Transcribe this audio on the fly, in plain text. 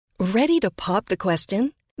Ready to pop the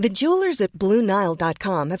question? The jewelers at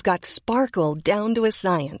BlueNile.com have got sparkle down to a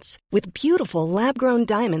science with beautiful lab-grown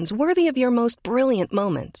diamonds worthy of your most brilliant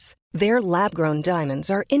moments. Their lab-grown diamonds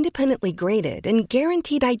are independently graded and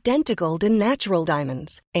guaranteed identical to natural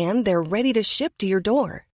diamonds, and they're ready to ship to your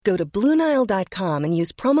door. Go to BlueNile.com and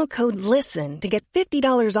use promo code LISTEN to get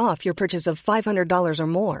 $50 off your purchase of $500 or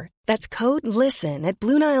more. That's code LISTEN at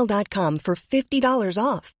BlueNile.com for $50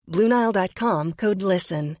 off. BlueNile.com, code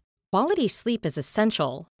LISTEN. Quality sleep is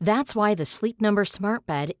essential. That's why the Sleep Number Smart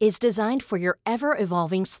Bed is designed for your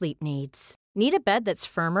ever-evolving sleep needs. Need a bed that's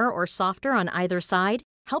firmer or softer on either side?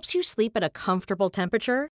 Helps you sleep at a comfortable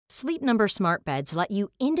temperature? Sleep Number Smart Beds let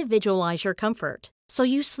you individualize your comfort, so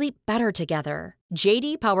you sleep better together.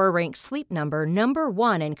 J.D. Power ranks Sleep Number number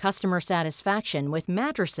 1 in customer satisfaction with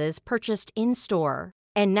mattresses purchased in-store.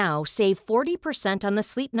 And now, save 40% on the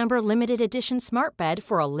Sleep Number Limited Edition Smart Bed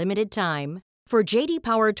for a limited time. For J.D.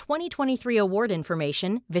 Power 2023 award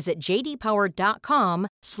information, visit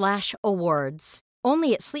jdpower.com/awards.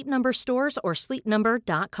 Only at Sleep Number stores or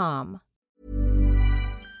sleepnumber.com.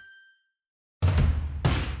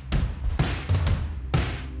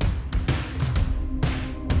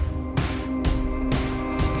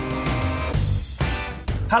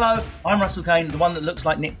 Hello, I'm Russell Kane, the one that looks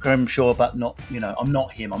like Nick Grimshaw, but not, I'm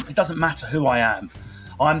not him. It doesn't matter who I am.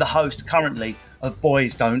 I'm the host currently of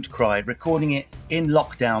Boys Don't Cry, recording it in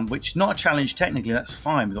lockdown, which is not a challenge technically, that's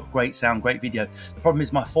fine. We've got great sound, great video. The problem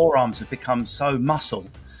is my forearms have become so muscled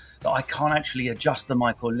that I can't actually adjust the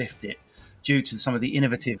mic or lift it due to some of the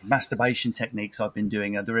innovative masturbation techniques I've been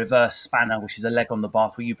doing. The reverse spanner, which is a leg on the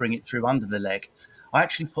bath where you bring it through under the leg. I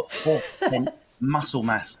actually put 4% muscle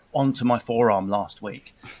mass onto my forearm last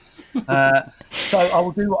week. So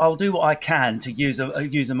I'll do what I can to use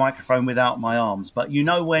a microphone without my arms. But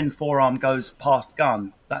when forearm goes past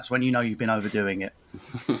gun, that's when you've been overdoing it.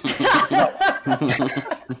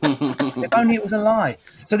 If only it was a lie.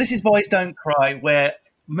 So this is Boys Don't Cry, where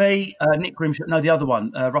me, Nick Grimshaw, no, the other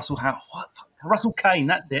one, Russell Kane,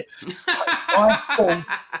 that's it. I call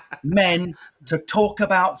men to talk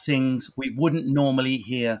about things we wouldn't normally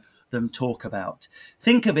hear them talk about.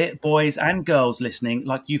 Think of it, boys and girls listening,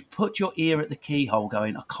 like you've put your ear at the keyhole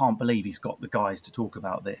going, I can't believe he's got the guys to talk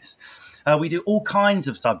about this. We do all kinds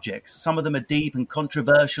of subjects. Some of them are deep and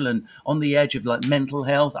controversial and on the edge of like mental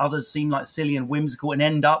health. Others seem like silly and whimsical and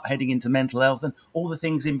end up heading into mental health and all the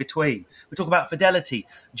things in between. We talk about fidelity,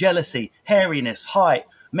 jealousy, hairiness, height,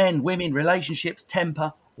 men, women, relationships,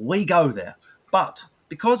 temper. We go there. But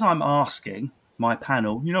because I'm asking my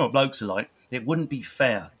panel, what blokes are like, it wouldn't be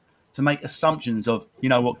fair to make assumptions of,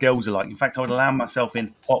 what girls are like. In fact, I would land myself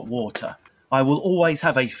in hot water. I will always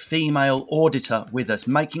have a female auditor with us,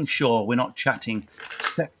 making sure we're not chatting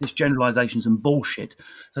sexist generalisations and bullshit,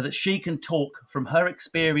 so that she can talk from her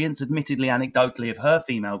experience, admittedly anecdotally, of her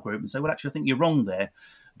female group and say, well, actually, I think you're wrong there.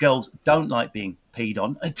 Girls don't like being peed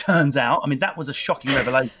on. It turns out, that was a shocking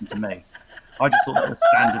revelation to me. I just thought that was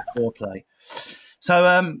standard foreplay.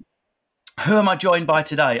 So, who am I joined by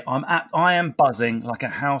today? I am buzzing like a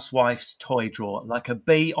housewife's toy drawer, like a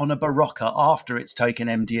bee on a Barocca after it's taken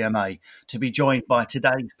MDMA, to be joined by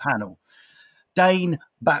today's panel. Dane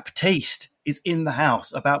Baptiste is in the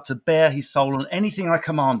house, about to bare his soul on anything I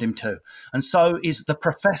command him to. And so is the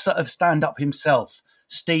professor of stand-up himself,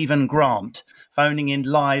 Stephen Grant, phoning in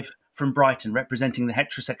live from Brighton, representing the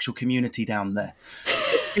heterosexual community down there.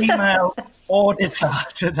 Female auditor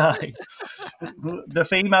today. The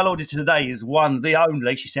female auditor today is one, the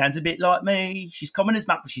only. She sounds a bit like me. She's common as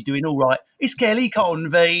muck, but she's doing all right. It's Kelly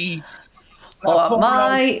Convey.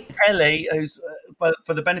 Kelly, who's,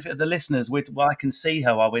 for the benefit of the listeners, I can see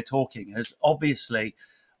her while we're talking, is obviously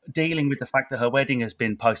dealing with the fact that her wedding has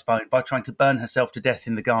been postponed by trying to burn herself to death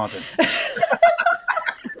in the garden.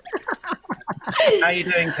 How are you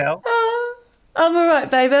doing, Kel? I'm all right,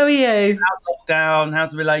 babe. How are you? How's lockdown?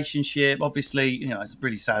 How's the relationship? Obviously, it's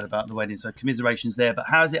really sad about the wedding, so commiserations there. But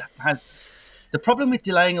has the problem with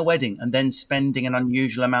delaying a wedding and then spending an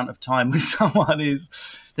unusual amount of time with someone is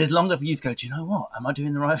there's longer for you to go, do you know what? Am I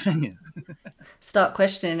doing the right thing here? Start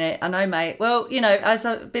questioning it. I know, mate. Well, as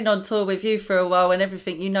I've been on tour with you for a while and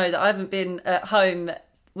everything, that I haven't been at home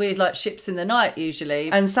with like ships in the night usually.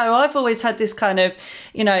 And so I've always had this kind of,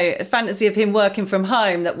 fantasy of him working from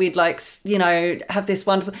home, that we'd like, have this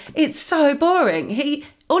wonderful, it's so boring.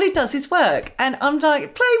 All he does is work. And I'm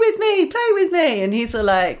like, play with me. And he's all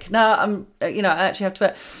like, no, I actually have to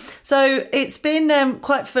work. So it's been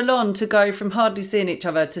quite full on to go from hardly seeing each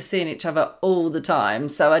other to seeing each other all the time.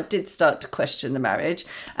 So I did start to question the marriage,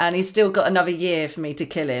 and he's still got another year for me to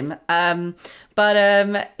kill him. But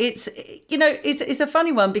it's a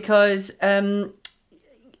funny one because,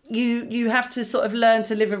 you have to sort of learn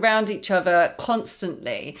to live around each other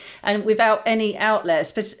constantly and without any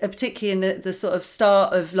outlets, but particularly in the sort of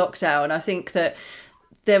start of lockdown. I think that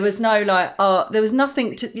there was no there was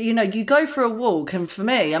nothing to, you go for a walk. And for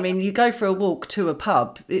me, I mean, you go for a walk to a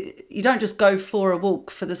pub. You don't just go for a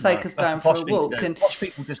walk for the sake of going for a walk. And posh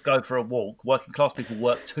people just go for a walk. Working class people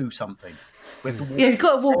work to something. We have to walk. Yeah, you've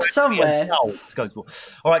got to walk somewhere. Let's go to walk.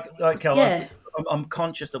 All right, Kel, Yeah. I'm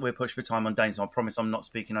conscious that we're pushed for time on Dane, so I promise I'm not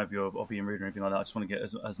speaking over you or being rude or anything like that. I just want to get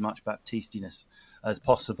as much Baptistiness as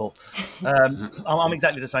possible. I'm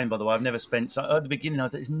exactly the same, by the way. I've never spent... So at the beginning, I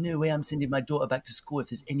was like, there's no way I'm sending my daughter back to school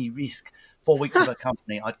if there's any risk. 4 weeks of her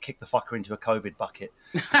company, I'd kick the fucker into a COVID bucket.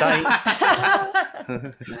 Dane,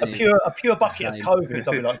 a pure bucket of COVID.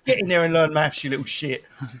 I'd be like, get in there and learn maths, you little shit.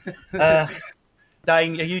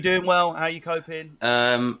 Dane, are you doing well? How are you coping?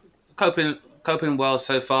 Coping well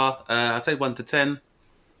so far. I'd say 1 to 10.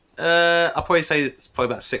 I'll probably say it's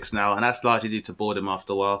probably about 6 now, and that's largely due to boredom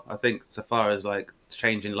after a while. I think so far as like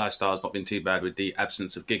changing lifestyle has not been too bad with the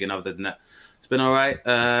absence of gigging. Other than that, it's been all right.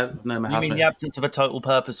 No, my You housemate. mean the absence of a total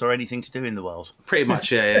purpose or anything to do in the world? Pretty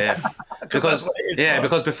much, yeah. Because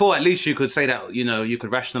because before at least you could say that, you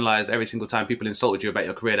could rationalize every single time people insulted you about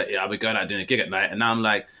your career that I'll be going out doing a gig at night, and now I'm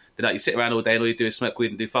like, you sit around all day and all you do is smoke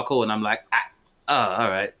weed and do fuck all, and I'm like, all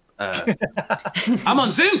right. I'm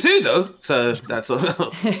on Zoom too, though, so that's all.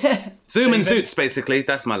 Zoom and Zoots, basically.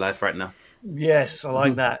 That's my life right now. Yes, I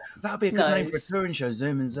like that. That would be a good name for a touring show,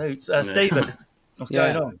 Zoom and Zoots. Stephen, what's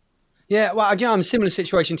going on? Yeah, well, I'm in a similar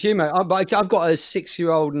situation to you, mate. I've got a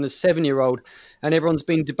 6-year-old and a 7-year-old, and everyone's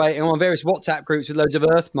been debating on various WhatsApp groups with loads of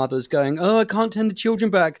Earth mothers going, I can't send the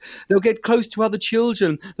children back. They'll get close to other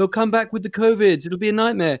children. They'll come back with the COVIDs. It'll be a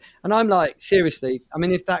nightmare. And I'm like, seriously, I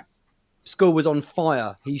mean, if that school was on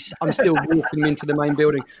fire, I'm still walking him into the main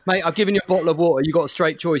building. Mate, I've given you a bottle of water. You've got a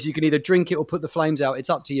straight choice. You can either drink it or put the flames out. It's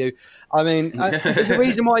up to you. I mean, there's a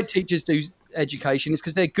reason why teachers do education. It's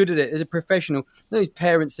because they're good at it. They're a professional. Those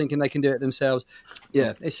parents thinking they can do it themselves.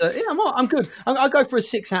 Yeah, I'm good. I go for a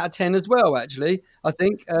 6 out of 10 as well, actually. I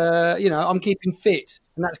think, I'm keeping fit,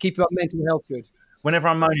 and that's keeping my mental health good. Whenever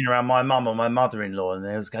I'm moaning around my mum or my mother-in-law and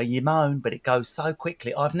they always go, you moan, but it goes so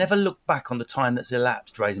quickly. I've never looked back on the time that's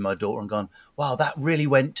elapsed raising my daughter and gone, wow, that really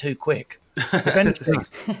went too quick. If anything,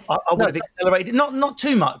 I would have accelerated, not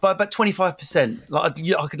too much, but about 25%. Like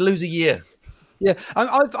I could lose a year. Yeah,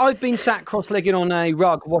 I've been sat cross-legged on a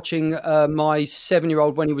rug watching my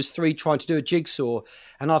 7-year-old when he was 3 trying to do a jigsaw,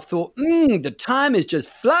 and I've thought, the time is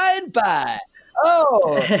just flying by.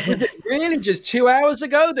 Oh, was it really just 2 hours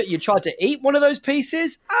ago that you tried to eat one of those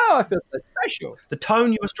pieces? Oh, I feel so special. The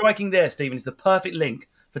tone you were striking there, Stephen, is the perfect link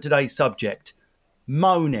for today's subject: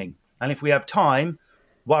 moaning. And if we have time,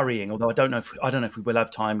 worrying. Although I don't know if we will have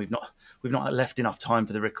time. We've not left enough time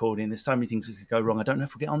for the recording. There's so many things that could go wrong. I don't know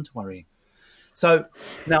if we'll get on to worrying. So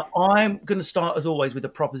now I'm going to start, as always, with a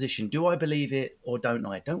proposition. Do I believe it or don't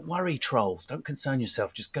I? Don't worry, trolls. Don't concern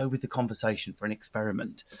yourself. Just go with the conversation for an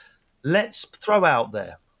experiment. Let's throw out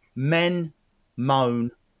there, men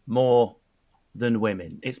moan more than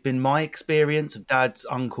women. It's been my experience of dads,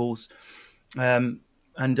 uncles, and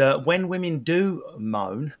when women do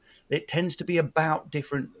moan, it tends to be about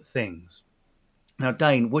different things. Now,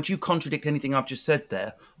 Dane, would you contradict anything I've just said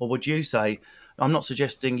there, or would you say, I'm not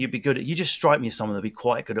suggesting you'd be good at... You just strike me as someone that'd be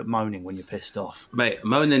quite good at moaning when you're pissed off. Mate,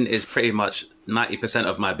 moaning is pretty much 90%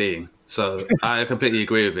 of my being. So I completely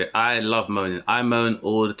agree with it. I love moaning. I moan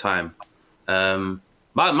all the time.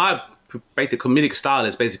 My basic comedic style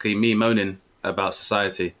is basically me moaning about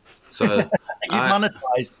society. So You've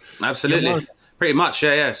monetized. Absolutely. Pretty much,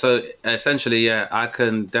 yeah. So essentially, I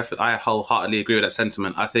wholeheartedly agree with that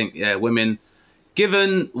sentiment. I think, women,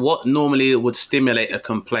 given what normally would stimulate a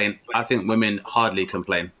complaint, I think women hardly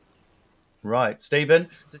complain. Right. Stephen?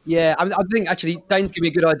 Yeah, I think actually Dane's giving me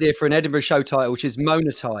a good idea for an Edinburgh show title, which is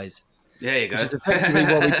Monetize. There you go. Which is effectively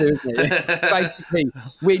what we do, isn't it? Basically,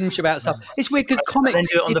 whinge about stuff. It's weird because comics... Then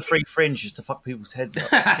do it on the free fringe just to fuck people's heads up.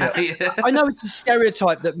 Yeah. I know it's a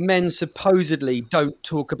stereotype that men supposedly don't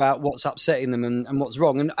talk about what's upsetting them and what's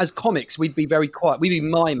wrong. And as comics, we'd be very quiet. We'd be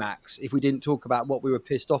Mimax if we didn't talk about what we were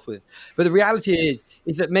pissed off with. But the reality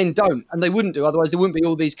is that men don't, and they wouldn't do. Otherwise, there wouldn't be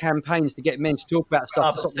all these campaigns to get men to talk about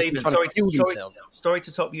stuff. Stephen, sorry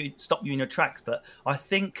to stop you in your tracks, but I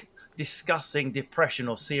think discussing depression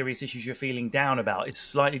or serious issues you're feeling down about, it's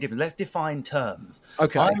slightly different. Let's define terms.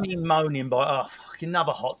 Okay. I mean moaning by, fucking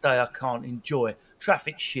another hot day I can't enjoy.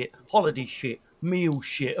 Traffic shit, holiday shit, meal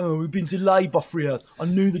shit. Oh, we've been delayed by 3 hours. I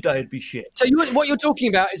knew the day would be shit. So what you're talking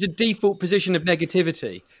about is a default position of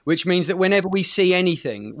negativity, which means that whenever we see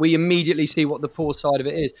anything, we immediately see what the poor side of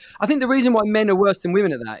it is. I think the reason why men are worse than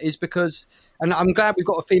women at that is because and I'm glad we've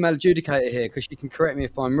got a female adjudicator here because she can correct me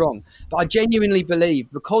if I'm wrong, but I genuinely believe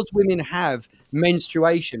because women have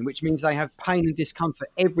menstruation, which means they have pain and discomfort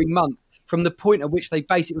every month from the point at which they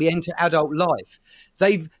basically enter adult life,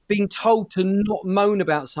 they've been told to not moan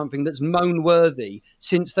about something that's moan-worthy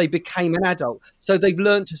since they became an adult. So they've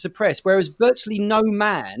learned to suppress, whereas virtually no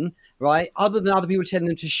man, right, other than other people telling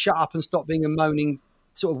them to shut up and stop being a moaning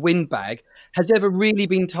sort of windbag, has ever really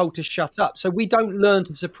been told to shut up. So we don't learn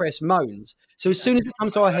to suppress moans. So as soon as it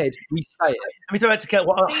comes to our head, we say it. Let me throw it to Kelly.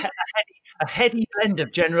 A heady blend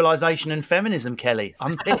of generalisation and feminism, Kelly.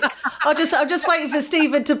 Unpick. I'm just waiting for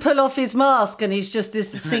Stephen to pull off his mask, and he's just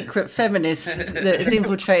this secret feminist that has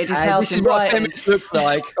infiltrated his house. This is what a feminist looks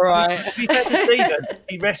like. All right. To be fair to Stephen,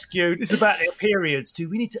 he rescued. It's about periods too.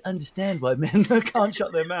 We need to understand why men can't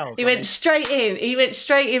shut their mouths. He went straight in. He went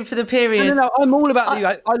straight in for the periods. No, I'm all about you.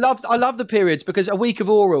 I love the periods because a week of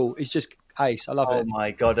oral is just ace. I love it. Oh my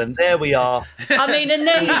God! And there we are. I mean, and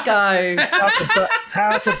there you go.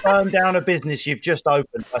 How to burn down a business you've just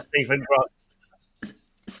opened by Stephen Crux.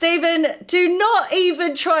 Stephen, do not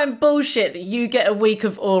even try and bullshit that you get a week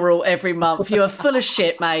of oral every month. You are full of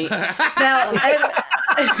shit, mate. Now,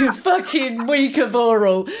 fucking week of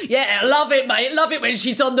oral. Yeah, love it, mate. Love it when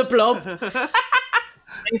she's on the blob.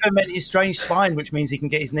 Stephen meant his strange spine, which means he can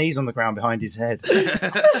get his knees on the ground behind his head.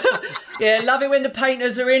 Yeah, love it when the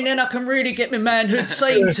painters are in, then I can really get my manhood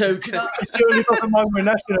seen to. Do you know? Surely got a moment when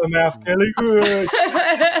that's in her mouth, Kelly.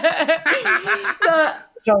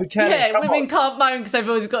 So, Kelly, yeah, women can't moan because they've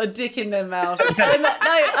always got a dick in their mouth. Is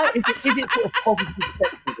it sort of positive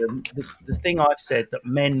sexism, this thing I've said, that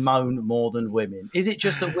men moan more than women? Is it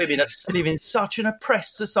just that women are live in such an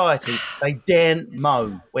oppressed society, they daren't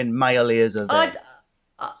moan when male ears are there?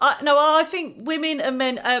 No, I think women and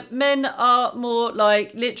men are more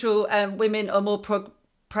like literal and women are more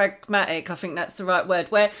pragmatic. I think that's the right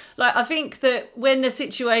word. Where, like, I think that when the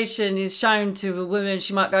situation is shown to a woman,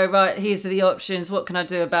 she might go, right, here's the options. What can I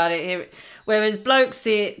do about it here? Whereas blokes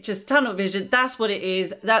see it just tunnel vision. That's what it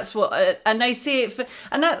is. That's what, and they see it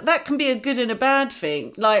and that can be a good and a bad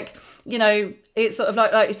thing. Like, you know, it's sort of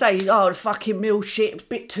like you say, oh, the fucking meal shit, a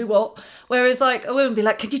bit too hot. Whereas like a woman be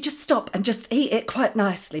like, can you just stop and just eat it quite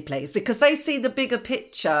nicely, please? Because they see the bigger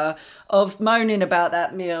picture of moaning about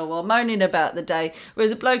that meal or moaning about the day.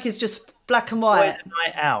 Whereas a bloke is just black and white. The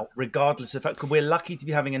night out, regardless of fact, we're lucky to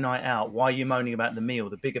be having a night out. Why are you moaning about the meal?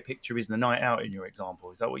 The bigger picture is the night out in your example.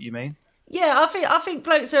 Is that what you mean? Yeah, I think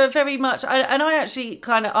blokes are very much, and I actually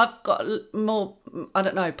I've got more, I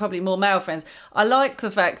don't know, probably more male friends. I like the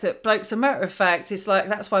fact that blokes, a matter of fact, it's like,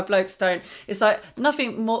 that's why blokes don't, it's like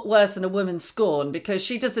nothing more worse than a woman scorn, because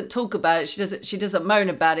she doesn't talk about it, she doesn't moan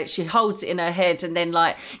about it, she holds it in her head, and then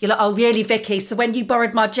like, you're like, oh really, Vicky, so when you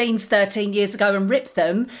borrowed my jeans 13 years ago and ripped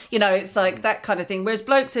them, you know, it's like that kind of thing. Whereas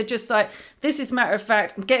blokes are just like, this is a matter of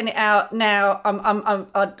fact, I'm getting it out now, I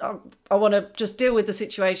want to just deal with the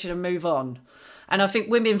situation and move on. And I think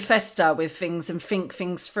women fester with things and think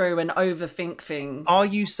things through and overthink things. Are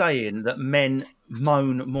you saying that men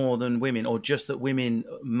moan more than women, or just that women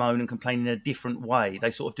moan and complain in a different way?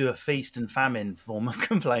 They sort of do a feast and famine form of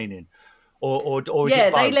complaining, or is it both? Yeah,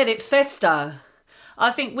 they let it fester. I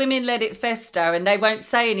think women let it fester and they won't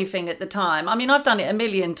say anything at the time. I mean, I've done it a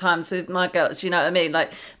million times with my girls, you know what I mean?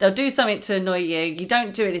 Like, they'll do something to annoy you, you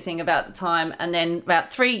don't do anything about the time, and then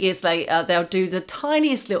about 3 years later, they'll do the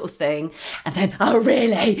tiniest little thing, and then, oh,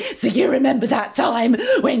 really? So you remember that time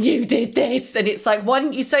when you did this? And it's like, why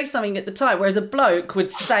didn't you say something at the time? Whereas a bloke would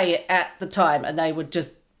say it at the time, and they would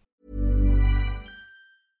just...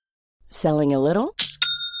 Selling a little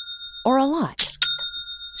or a lot?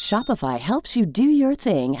 Shopify helps you do your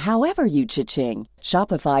thing however you cha-ching.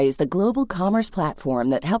 Shopify is the global commerce platform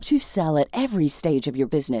that helps you sell at every stage of your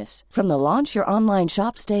business. From the launch your online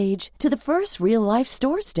shop stage to the first real-life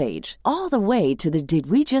store stage, all the way to the did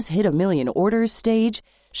we just hit a million orders stage.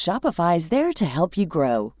 Shopify is there to help you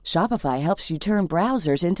grow. Shopify helps you turn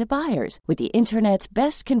browsers into buyers with the internet's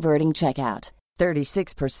best converting checkout.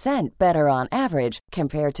 36% better on average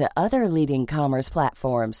compared to other leading commerce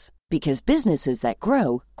platforms. Because businesses that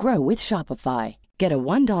grow, grow with Shopify. Get a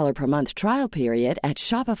 $1 per month trial period at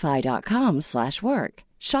shopify.com/work.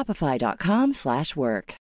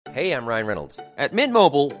 Shopify.com/work. Hey, I'm Ryan Reynolds. At Mint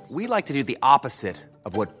Mobile, we like to do the opposite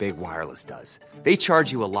of what Big Wireless does. They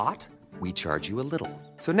charge you a lot, we charge you a little.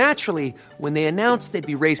 So naturally, when they announced they'd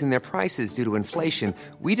be raising their prices due to inflation,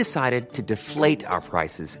 we decided to deflate our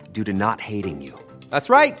prices due to not hating you. That's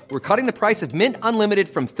right. We're cutting the price of Mint Unlimited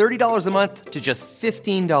from $30 a month to just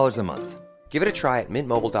 $15 a month. Give it a try at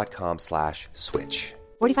mintmobile.com/switch.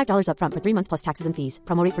 $45 up front for 3 months plus taxes and fees.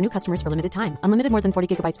 Promo rate for new customers for limited time. Unlimited more than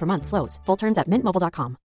 40 gigabytes per month slows. Full terms at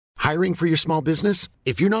mintmobile.com. Hiring for your small business?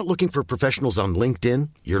 If you're not looking for professionals on LinkedIn,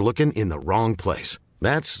 you're looking in the wrong place.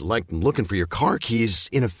 That's like looking for your car keys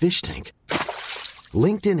in a fish tank.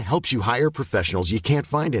 LinkedIn helps you hire professionals you can't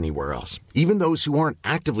find anywhere else, even those who aren't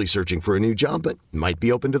actively searching for a new job but might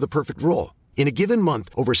be open to the perfect role. In a given month,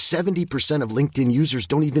 over 70% of LinkedIn users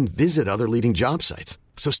don't even visit other leading job sites.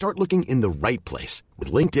 So start looking in the right place.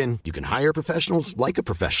 With LinkedIn, you can hire professionals like a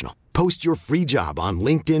professional. Post your free job on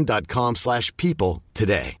linkedin.com/people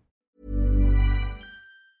today.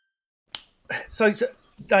 So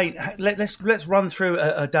Dane, let's run through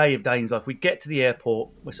a day of Dane's life. We get to the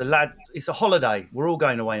airport. It's a holiday. We're all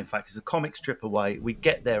going away. In fact, it's a comic strip away. We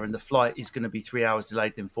get there, and the flight is going to be 3 hours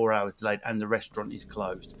delayed, then 4 hours delayed, and the restaurant is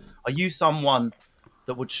closed. Are you someone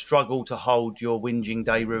that would struggle to hold your whinging,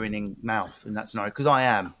 day-ruining mouth in that scenario? Because I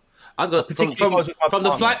am. I'd go from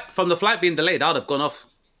the flight being delayed. I'd have gone off.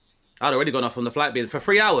 I'd already gone off from the flight being for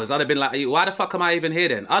 3 hours. I'd have been like, why the fuck am I even here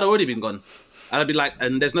then? I'd already been gone. And I'd be like,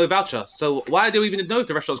 and there's no voucher. So why do you even know if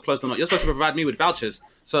the restaurant's closed or not? You're supposed to provide me with vouchers.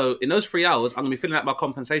 So in those 3 hours, I'm going to be filling out my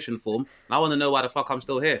compensation form. And I want to know why the fuck I'm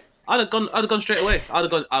still here. I'd have gone straight away. I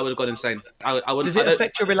would have gone insane. Does it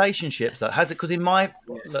affect your relationships though? Has it? Because in my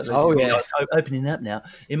opening up now.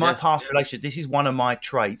 In my past relationship, this is one of my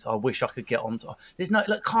traits. I wish I could get onto.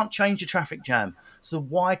 Can't change the traffic jam. So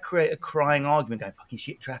why create a crying argument going fucking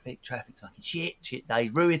shit traffic's fucking shit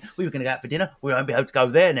days ruined. We were going to go out for dinner. We won't be able to go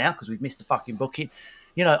there now because we've missed the fucking booking.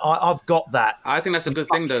 You know, I've got that. I think that's a good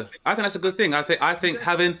thing though. I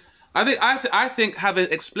think having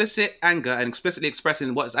explicit anger and explicitly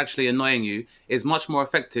expressing what's actually annoying you is much more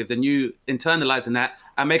effective than you internalizing that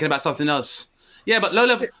and making it about something else. Yeah, but low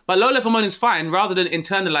level moaning is fine rather than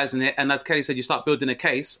internalizing it. And as Kelly said, you start building a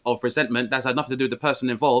case of resentment that's had nothing to do with the person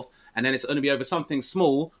involved. And then it's going to be over something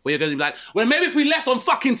small where you're going to be like, well, maybe if we left on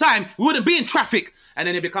fucking time, we wouldn't be in traffic. And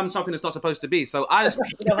then it becomes something that's not supposed to be. So I just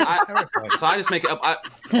make it up.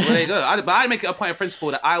 There you go. But I make it a point of principle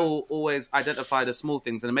that I will always identify the small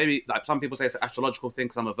things. And maybe like some people say it's an astrological thing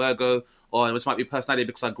because I'm a Virgo, or this might be personality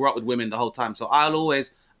because I grew up with women the whole time. So I'll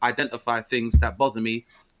always identify things that bother me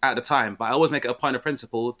at the time, but I always make it a point of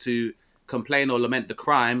principle to complain or lament the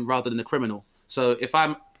crime rather than the criminal. So if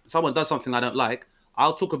someone does something I don't like,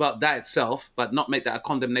 I'll talk about that itself, but not make that a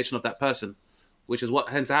condemnation of that person, which is what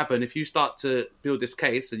tends to happen. If you start to build this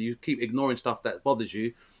case and you keep ignoring stuff that bothers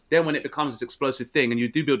you, then when it becomes this explosive thing and you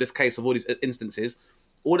do build this case of all these instances,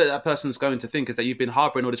 all that person's going to think is that you've been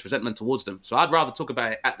harboring all this resentment towards them. So I'd rather talk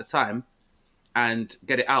about it at the time and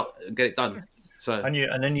get it out and get it done. So and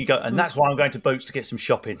then you go, and that's why I'm going to Boots to get some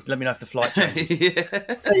shopping. Let me know if the flight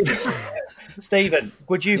changes. Stephen,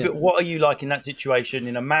 what are you like in that situation,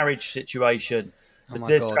 in a marriage situation?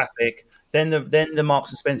 There's traffic. Then the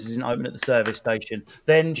Marks and Spencer's isn't open at the service station.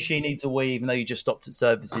 Then she needs a wee, even though you just stopped at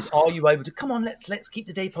services. Are you able to come on? Let's keep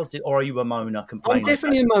the day positive, or are you a moaner complaining? I'm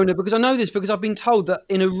definitely a moaner because I know this because I've been told that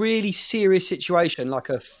in a really serious situation like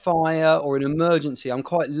a fire or an emergency, I'm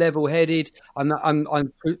quite level-headed.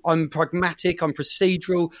 I'm pragmatic. I'm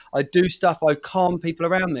procedural. I do stuff. I calm people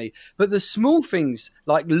around me. But the small things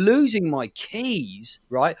like losing my keys,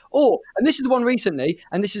 right? And this is the one recently,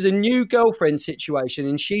 and this is a new girlfriend situation,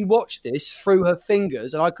 and she watched this through her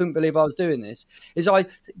fingers, and I couldn't believe I was doing this. Is I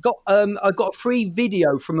got a free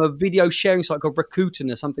video from a video sharing site called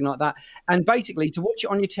Rakuten or something like that, and basically to watch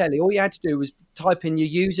it on your telly, all you had to do was type in your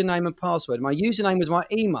username and password. My username was my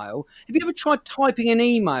email. Have you ever tried typing an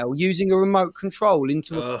email using a remote control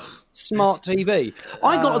into a smart TV?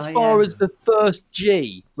 I got as far as the first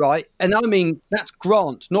G, right? And I mean, that's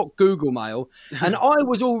Grant, not Google Mail. And I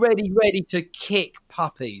was already ready to kick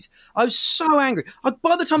puppies. I was so angry.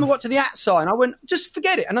 By the time I got to the @ sign, I went, just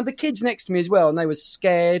forget it. And the kids next to me as well, and they were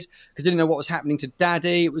scared because they didn't know what was happening to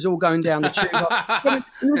Daddy. It was all going down the tube.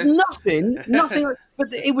 There was nothing.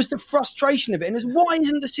 But it was the frustration of it. And it's, why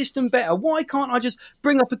isn't the system better? Why can't I just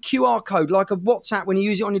bring up a QR code like a WhatsApp when you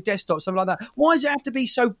use it on your desktop, something like that? Why does it have to be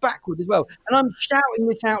so backward as well? And I'm shouting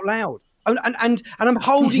this out loud. And I'm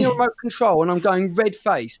holding a remote control and I'm going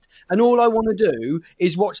red-faced. And all I want to do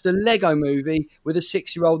is watch the Lego movie with a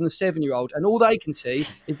 6-year-old and a 7-year-old. And all they can see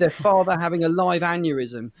is their father having a live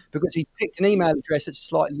aneurysm because he's picked an email address that's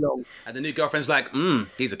slightly long. And the new girlfriend's like,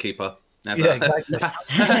 he's a keeper. Exactly.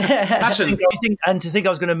 Passion. And to think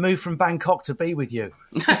I was going to move from Bangkok to be with you.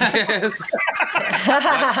 I'm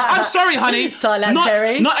sorry, honey. Thailand,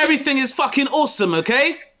 Terry. Not everything is fucking awesome,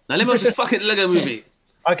 okay? Now let me watch this fucking Lego movie.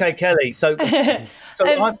 Okay, Kelly. So I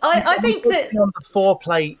think that on the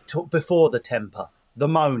foreplay before the temper, the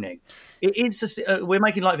moaning. It is. We're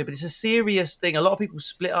making light of it, but it's a serious thing. A lot of people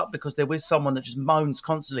split up because they're with someone that just moans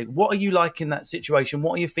constantly. What are you like in that situation?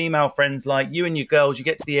 What are your female friends like? You and your girls, you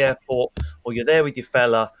get to the airport, or you're there with your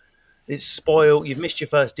fella. it's spoiled. You've missed your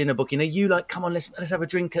first dinner booking. Are you like, come on, let's have a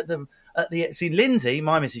drink at the see Lindsay,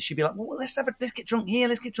 my missus, she'd be like, well, let's get drunk here.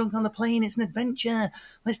 Let's get drunk on the plane. It's an adventure.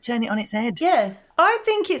 Let's turn it on its head. Yeah, I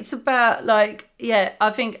think it's about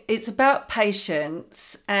I think it's about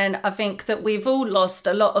patience, and I think that we've all lost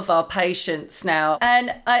a lot of our patience now.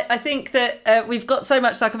 And I think that we've got so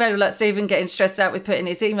much like available, like Stephen getting stressed out with putting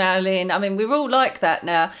his email in. I mean, we're all like that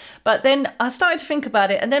now. But then I started to think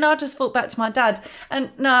about it, and then I just thought back to my dad.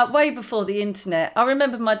 And no, way before the internet, I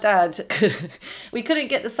remember my dad, we couldn't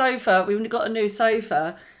get the sofa. We got a new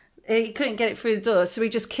sofa. He couldn't get it through the door, so he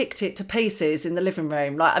just kicked it to pieces in the living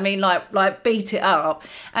room. Like beat it up.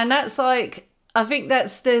 And that's like, I think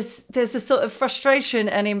there's a sort of frustration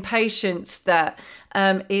and impatience that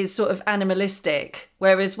is sort of animalistic,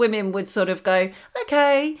 whereas women would sort of go,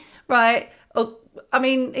 okay, right. Or, I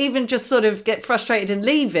mean, even just sort of get frustrated and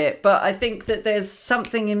leave it. But I think that there's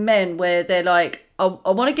something in men where they're like,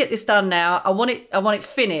 I want to get this done now. I want it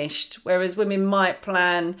finished. Whereas women might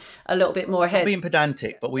plan a little bit more ahead. I'm being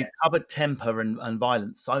pedantic, but we've covered temper and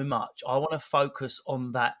violence so much. I want to focus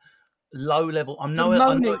on that low level. I know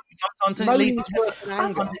sometimes it leads to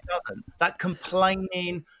sometimes it doesn't. That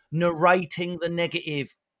complaining, narrating the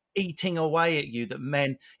negative, eating away at you. That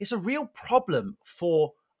men, it's a real problem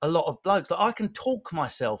for a lot of blokes. Like, I can talk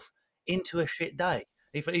myself into a shit day.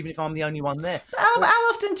 Even if I'm the only one there. How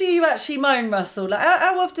often do you actually moan, Russell? Like,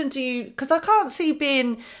 how often do you? Because I can't see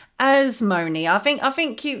being as moany. I think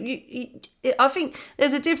I think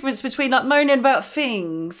there's a difference between like moaning about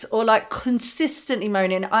things or like consistently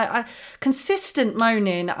moaning. Consistent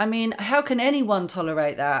moaning. I mean, how can anyone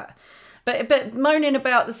tolerate that? But moaning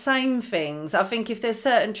about the same things, I think if there's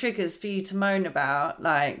certain triggers for you to moan about,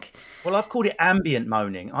 like... Well, I've called it ambient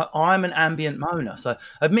moaning. I'm an ambient moaner. So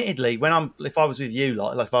admittedly, if I was with you,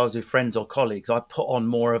 like if I was with friends or colleagues, I put on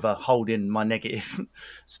more of a hold in my negative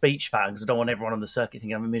speech pattern because I don't want everyone on the circuit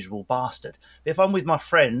thinking I'm a miserable bastard. But if I'm with my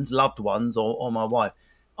friends, loved ones, or my wife,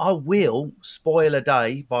 I will spoil a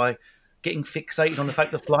day by getting fixated on the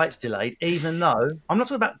fact the flight's delayed, even though I'm not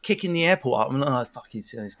talking about kicking the airport up. I'm like, oh, fuck,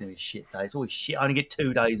 it's going to be a shit day. It's always shit. I only get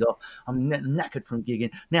 2 days off. I'm knackered from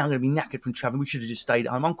gigging. Now I'm going to be knackered from travelling. We should have just stayed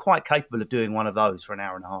at home. I'm quite capable of doing one of those for an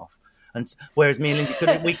hour and a half. And whereas me and Lindsay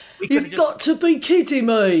couldn't, we You've got to be kidding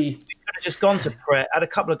me. We could have just gone to Pret, had a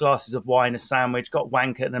couple of glasses of wine, a sandwich, got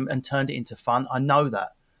wankered and turned it into fun. I know that.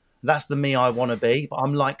 That's the me I want to be, but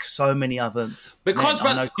I'm like so many other. Because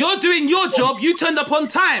you're doing your job, you turned up on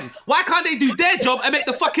time. Why can't they do their job and make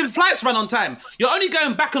the fucking flights run on time? You're only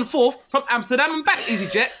going back and forth from Amsterdam and back,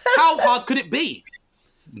 EasyJet. How hard could it be?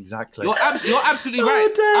 Exactly. You're absolutely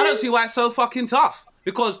right. I don't see why it's so fucking tough.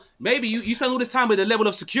 Because maybe you spend all this time with a level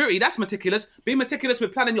of security, that's meticulous. Be meticulous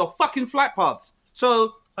with planning your fucking flight paths.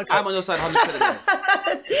 So... Okay. I'm on your side 100%.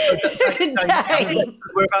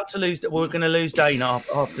 We're about to lose. We're going to lose Dane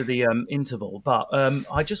after the interval. But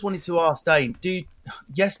I just wanted to ask Dane: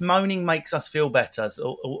 yes, moaning makes us feel better,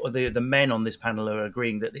 or the men on this panel are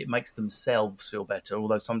agreeing that it makes themselves feel better.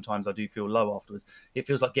 Although sometimes I do feel low afterwards. It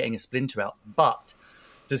feels like getting a splinter out. But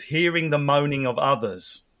does hearing the moaning of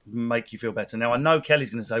others make you feel better? Now, I know Kelly's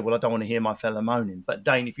going to say, well, I don't want to hear my fella moaning. But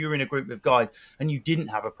Dane, if you were in a group of guys and you didn't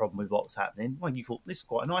have a problem with what's happening, well, you thought, this is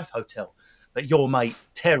quite a nice hotel. But your mate,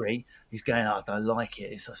 Terry, is going, I don't like it.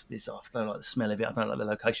 I don't like the smell of it. I don't like the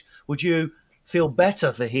location. Would you feel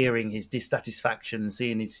better for hearing his dissatisfaction and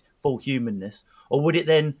seeing his full humanness? Or would it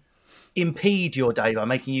then impede your day by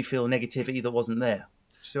making you feel negativity that wasn't there?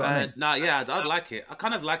 See what I mean? No, yeah, I'd like it. I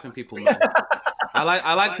kind of like when people moan. I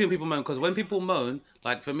like when people moan, because when people moan,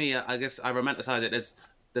 like for me, I guess I romanticize it. There's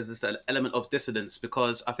this element of dissonance,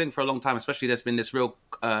 because I think for a long time, especially, there's been this real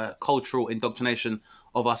cultural indoctrination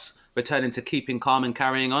of us returning to keeping calm and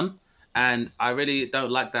carrying on. And I really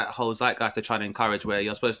don't like that whole zeitgeist they're trying to encourage, where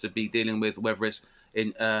you're supposed to be dealing with whether it's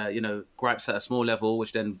in gripes at a small level,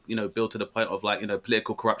 which then build to the point of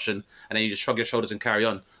political corruption, and then you just shrug your shoulders and carry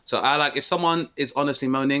on. So I like if someone is honestly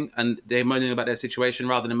moaning and they're moaning about their situation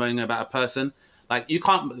rather than moaning about a person. Like, you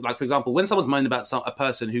can't, like, for example, when someone's moaning about a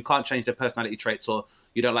person who can't change their personality traits, or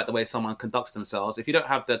you don't like the way someone conducts themselves, if you don't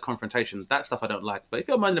have the confrontation, that stuff I don't like. But if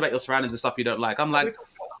you're moaning about your surroundings and stuff you don't like, I'm like...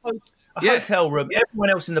 Hotel room, everyone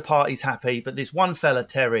else in the party's happy, but this one fella,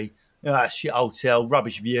 Terry, shit hotel,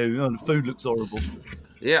 rubbish view, the food looks horrible.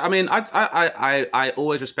 Yeah, I mean, I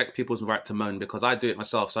always respect people's right to moan, because I do it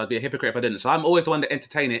myself, so I'd be a hypocrite if I didn't. So I'm always the one to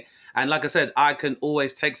entertain it. And like I said, I can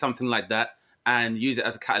always take something like that and use it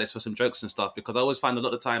as a catalyst for some jokes and stuff, because I always find a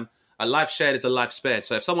lot of the time a life shared is a life spared.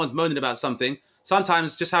 So if someone's moaning about something,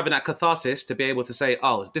 sometimes just having that catharsis to be able to say,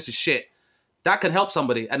 oh, this is shit, that can help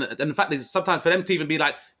somebody. And in fact, sometimes for them to even be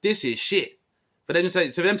like, this is shit, But then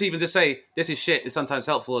so for them to even just say this is shit is sometimes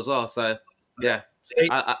helpful as well. So yeah,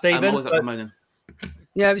 Stephen, I'm always up for moaning.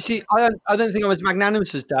 Yeah, see, I don't think I'm as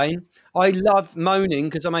magnanimous as Dane. I love moaning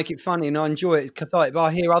because I make it funny and I enjoy it. It's cathartic. But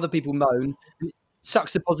I hear other people moan, and it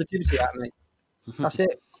sucks the positivity out of me. That's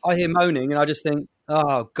it. I hear moaning and I just think,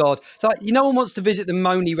 oh God. It's like, no one wants to visit the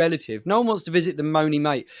moany relative. No one wants to visit the moany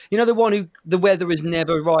mate. You know, the one who the weather is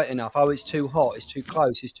never right enough. Oh, it's too hot, it's too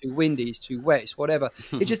close, it's too windy, it's too wet, it's whatever.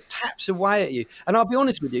 It just taps away at you. And I'll be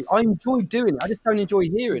honest with you, I enjoy doing it. I just don't enjoy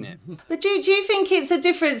hearing it. But do you think it's a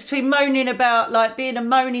difference between moaning about like being a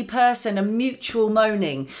moany person and mutual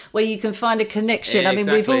moaning where you can find a connection? Yeah, I mean,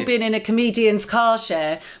 we've all been in a comedian's car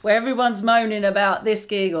share where everyone's moaning about this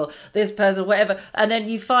gig or this person, whatever, and then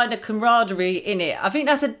you find a camaraderie in it. I think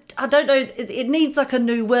that's I don't know, it needs like a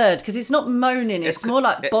new word because it's not moaning, it's more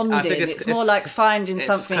like bonding. It's more like finding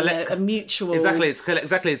something, a mutual... Exactly, it's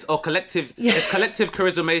collective, yeah. It's collective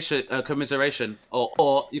commiseration,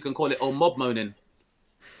 or you can call it mob moaning.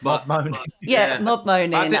 Mob moaning. Yeah, mob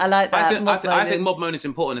moaning. I like that. I think mob moaning is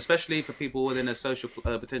important, especially for people within a social,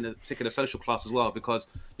 within a particular social class as well, because,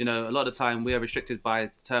 you know, a lot of the time we are restricted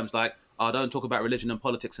by terms like, oh, don't talk about religion and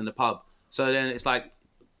politics in the pub. So then it's like,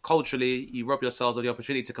 culturally, you rob yourselves of the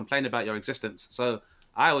opportunity to complain about your existence. So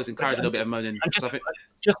I always encourage a little bit of moaning.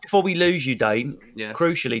 Just before we lose you, Dane, yeah.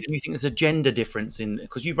 Crucially, do you think there's a gender difference in,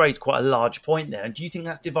 because you've raised quite a large point there, and do you think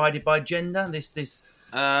that's divided by gender? Do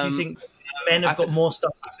you think men have got more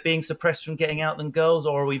stuff that's being suppressed from getting out than girls,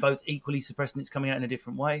 or are we both equally suppressed and it's coming out in a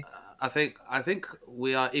different way? I think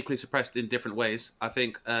we are equally suppressed in different ways. I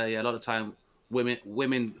think a lot of time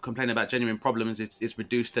women complain about genuine problems. It's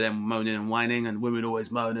reduced to them moaning and whining, and women always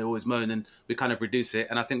moan, and we kind of reduce it.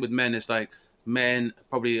 And I think with men, it's like men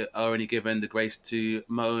probably are only given the grace to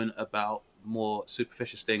moan about more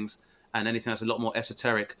superficial things, and anything that's a lot more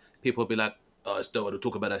esoteric, people will be like, oh, it's don't want to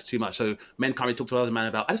talk about that, it's too much. So men can't really talk to another man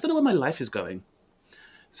about, I just don't know where my life is going.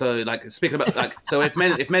 So, like, speaking about, like, so if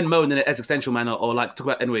men moan in an existential manner or, like, talk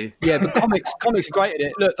about anyway. Yeah, but comics are great at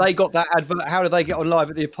it. Look, they got that advert. How did they get on live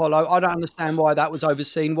at the Apollo? I don't understand why that was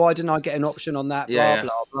overseen. Why didn't I get an option on that? Blah,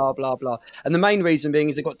 blah, blah, blah, blah. And the main reason being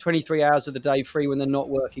is they've got 23 hours of the day free when they're not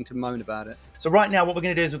working to moan about it. So right now, what we're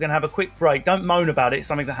going to do is we're going to have a quick break. Don't moan about it. It's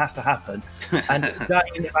something that has to happen. And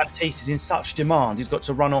Dane Baptiste is in such demand. He's got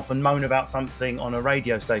to run off and moan about something on a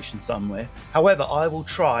radio station somewhere. However, I will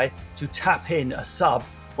try to tap in a sub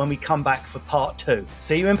when we come back for part 2.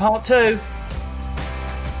 See you in part 2.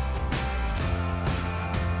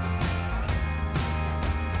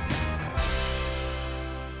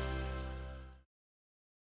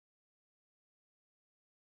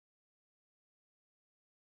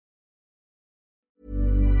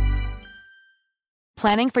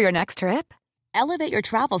 Planning for your next trip? Elevate your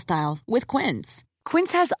travel style with Quince.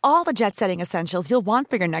 Quince has all the jet-setting essentials you'll want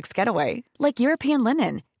for your next getaway, like European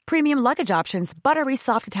linen, premium luggage options, buttery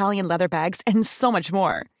soft Italian leather bags, and so much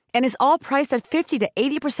more. And is all priced at 50 to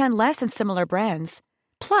 80% less than similar brands.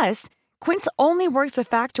 Plus, Quince only works with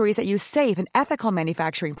factories that use safe and ethical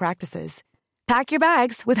manufacturing practices. Pack your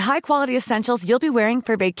bags with high-quality essentials you'll be wearing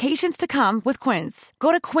for vacations to come with Quince.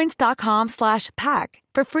 Go to quince.com/pack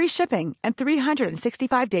for free shipping and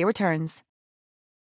 365-day returns.